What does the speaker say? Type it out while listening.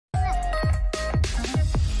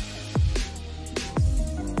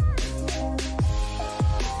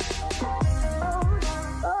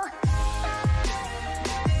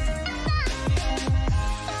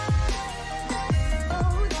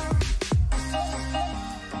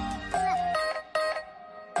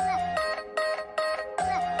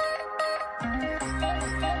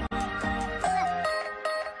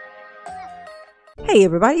Hey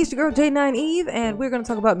everybody, it's your girl J9 Eve, and we're gonna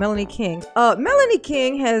talk about Melanie King. Melanie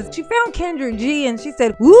King she found Kendra G and she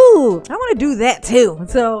said, "Ooh, I want to do that too."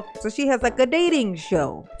 So she has like a dating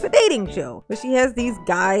show. It's a dating show, but she has these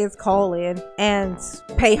guys call in and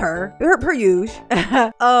pay her per usual,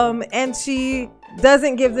 and she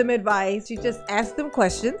doesn't give them advice. She just asks them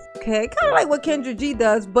questions. Okay, kind of like what Kendra G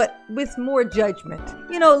does, but with more judgment.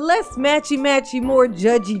 You know, less matchy, more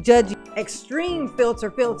judgy, extreme filter.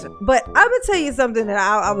 But I'm gonna tell you something that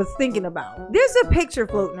I was thinking about. There's a picture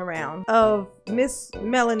floating around of Miss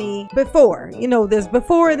Melanie before. You know, there's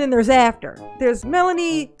before and then there's after. There's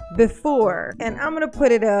Melanie before, and I'm gonna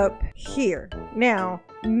put it up here. Now,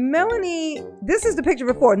 Melanie, this is the picture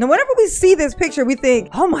before. Now, whenever we see this picture, we think,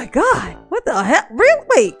 oh my God, what the hell? Real?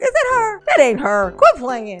 Wait, is that her? That ain't her. Quit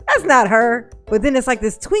playing. That's not her. But then it's like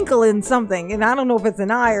this twinkle in something, and I don't know if it's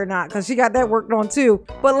an eye or not, because she got that worked on too.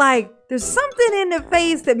 But like, there's something in the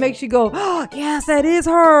face that makes you go, oh, yes, that is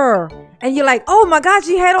her. And you're like, oh my God,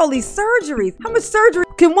 she had all these surgeries. How much surgery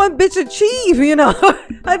can one bitch achieve, you know?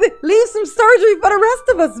 Leave some surgery for the rest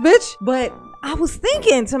of us, bitch. But I was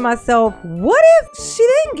thinking to myself, what if she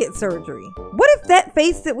didn't get surgery? What if that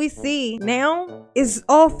face that we see now is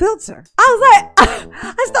all filter? I was like,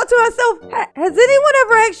 I thought to myself, has anyone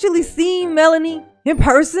ever actually seen Melanie in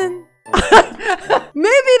person?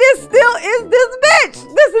 Maybe this still is this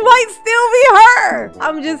bitch. This might still be her.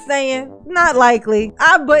 I'm just saying, not likely.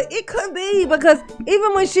 But it could be, because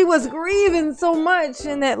even when she was grieving so much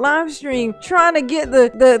in that live stream, trying to get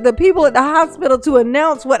the people at the hospital to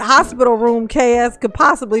announce what hospital room KS could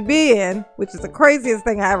possibly be in, which is the craziest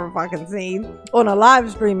thing I ever fucking seen on a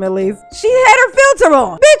live stream, at least. She had her filter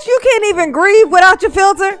on. Bitch, you can't even grieve without your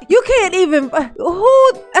filter. You can't even,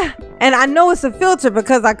 and I know it's a filter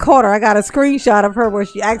because I caught her. I got a screenshot of her where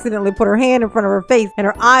she accidentally put her hand in front of her face and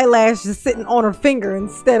her eyelash is sitting on her finger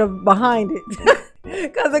instead of behind it.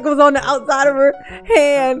 Because it goes on the outside of her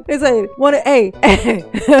hand. It's like, hey,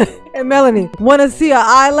 and Melanie, want to see an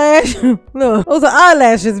eyelash? No, those are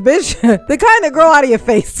eyelashes, bitch. They kind of grow out of your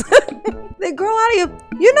face. They grow out of your,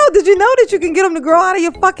 did you know that you can get them to grow out of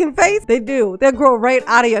your fucking face? They do. They'll grow right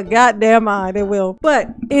out of your goddamn eye. They will. But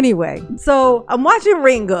anyway, so I'm watching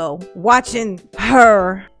Ringo, watching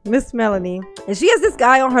her, Miss Melanie, and she has this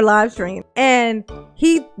guy on her live stream, and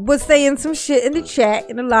he was saying some shit in the chat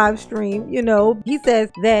in the live stream. He says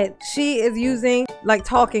that she is using like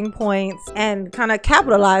talking points and kind of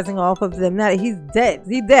capitalizing off of them. Now that he's dead.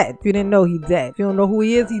 He's dead. If you didn't know, he's dead. If you don't know who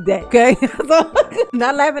he is, he's dead. Okay? So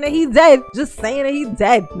not laughing that he's dead, just saying that he's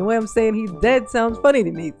dead. The way I'm saying he's dead sounds funny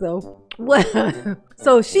to me.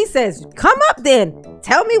 So she says, come up then.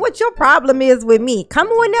 Tell me what your problem is with me. Come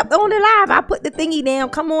on up on the live. I put the thingy down.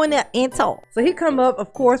 Come on up and talk. So he come up,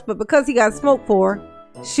 of course, but because he got smoked for,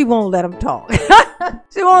 she won't let him talk.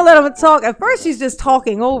 She won't let him talk. At first, she's just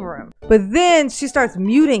talking over him. But then she starts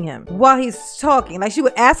muting him while he's talking. Like, she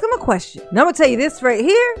would ask him a question. Now, I'm going to tell you this right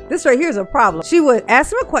here. This right here is a problem. She would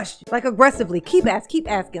ask him a question, like aggressively. Keep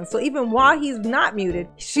asking. So even while he's not muted,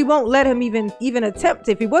 she won't let him even attempt.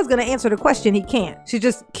 If he was going to answer the question, he can't. She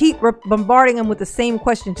just keep bombarding him with the same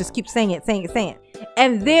question. Just keep saying it.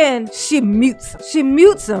 And then she mutes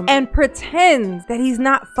him and pretends that he's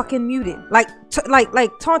not fucking muted. Like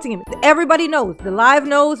taunting him. Everybody knows. The live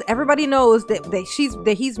knows. Everybody knows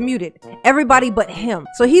that he's muted. Everybody but him.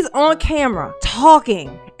 So he's on camera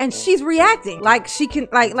talking, and she's reacting like she can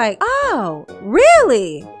oh,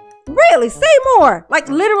 really? Really? Say more. Like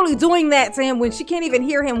literally doing that to him when she can't even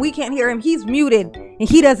hear him. We can't hear him. He's muted and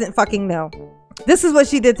he doesn't fucking know. This is what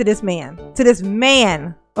she did to this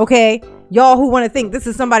man. Okay? Y'all who want to think this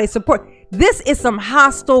is somebody's support. This is some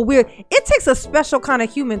hostile, weird. It takes a special kind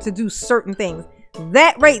of human to do certain things.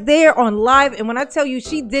 That right there on live. And when I tell you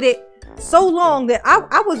she did it so long that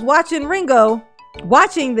I was watching Ringo,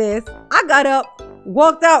 watching this. I got up,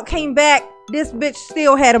 walked out, came back. This bitch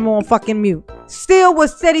still had him on fucking mute. Still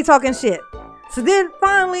was steady talking shit. So then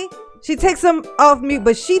finally, she takes him off mute,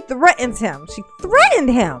 but she threatens him. She threatened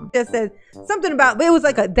him. Just said something about, it was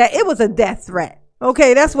like it was a death threat.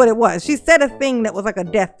 Okay, that's what it was. She said a thing that was like a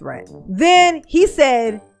death threat. Then he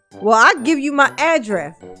said, well, I'll give you my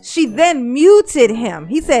address. She then muted him.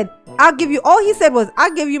 He said, all he said was,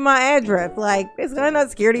 I'll give you my address. Like, I'm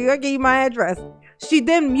not scared of you. I'll give you my address. She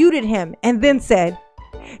then muted him and then said,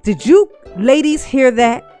 did you ladies hear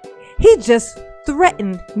that? He just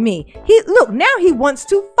threatened me. Look, now he wants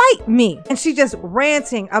to fight me. And she just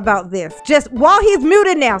ranting about this just while he's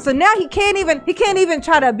muted now. So now he can't even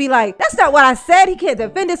try to be like, that's not what I said. He can't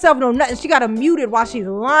defend himself, no nothing. She got him muted while she's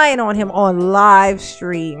lying on him on live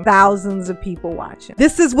stream. Thousands of people watching.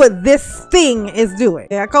 This is what this thing is doing.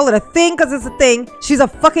 Yeah, I call it a thing because it's a thing. She's a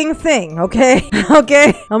fucking thing, okay?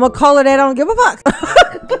 Okay? I'm gonna call it that. I don't give a fuck.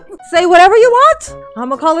 Say whatever you want. I'm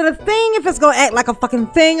gonna call it a thing. If it's gonna act like a fucking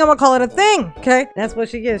thing, I'm gonna call it a thing. Okay? That's what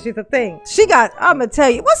she is. She's a thing. I'm gonna tell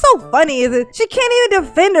you, what's so funny is that she can't even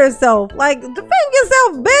defend herself. Like, defend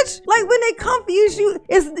yourself, bitch. Like, when they come for you,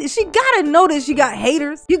 she gotta know that she got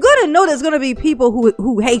haters. You gotta know there's gonna be people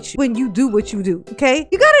who hate you when you do what you do. Okay?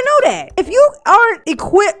 You gotta know that. If you aren't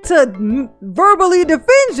equipped to verbally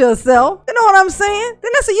defend yourself, you know what I'm saying?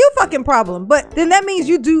 Then that's a you fucking problem. But then that means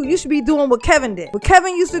you should be doing what Kevin did. What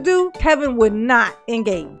Kevin used to do, Kevin would not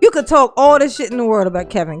engage. You could talk all the shit in the world about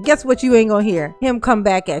Kevin. Guess what? You ain't gonna hear him come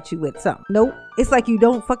back at you with something. Nope. It's like you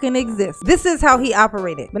don't fucking exist. This is how he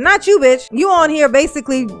operated. But not you, bitch. You on here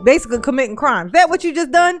basically committing crimes. Is that what you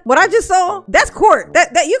just done? What I just saw? That's court.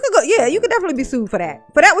 That you could go, yeah, you could definitely be sued for that.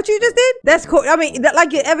 For that what you just did? That's court. I mean,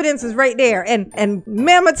 like your evidence is right there. And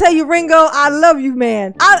man, I'ma tell you, Ringo, I love you,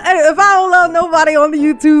 man. If I don't love nobody on the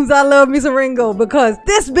YouTubes, I love me some Ringo, because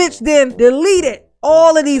this bitch then deleted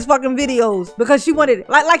all of these fucking videos because she wanted it.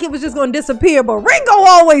 Like it was just gonna disappear, but Ringo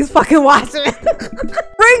always fucking watching.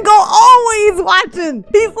 Ringo always watching.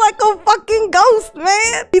 He's like a fucking ghost,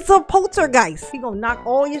 man. He's a poltergeist. He gonna knock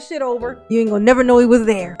all your shit over. You ain't gonna never know he was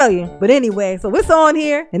there. Tell you. But anyway, so it's on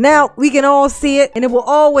here, and now we can all see it, and it will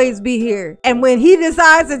always be here. And when he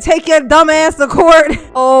decides to take your dumb ass to court,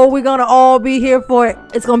 oh, we're gonna all be here for it.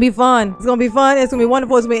 It's gonna be fun. It's gonna be fun. It's gonna be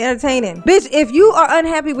wonderful. It's gonna be entertaining. Bitch, if you are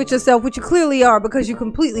unhappy with yourself, which you clearly are, because you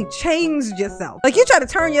completely changed yourself. Like, you try to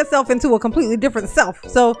turn yourself into a completely different self.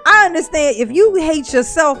 So I understand if you hate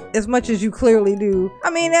yourself as much as you clearly do. I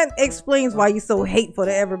mean, that explains why you're so hateful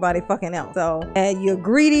to everybody fucking else. So, and you're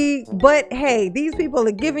greedy, but hey, these people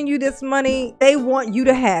are giving you this money. They want you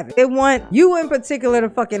to have it. They want you in particular to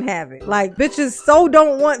fucking have it. Like, bitches so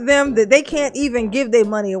don't want them that they can't even give their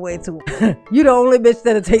money away to them. You the only bitch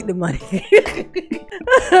that'll take the money.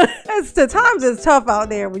 The times is tough out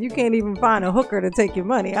there when you can't even find a hooker to take your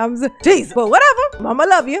money. Jeez, but whatever. Mama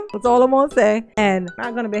love you. That's all I'm gonna say. And I'm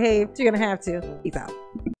not gonna behave. You're gonna have to. Peace out.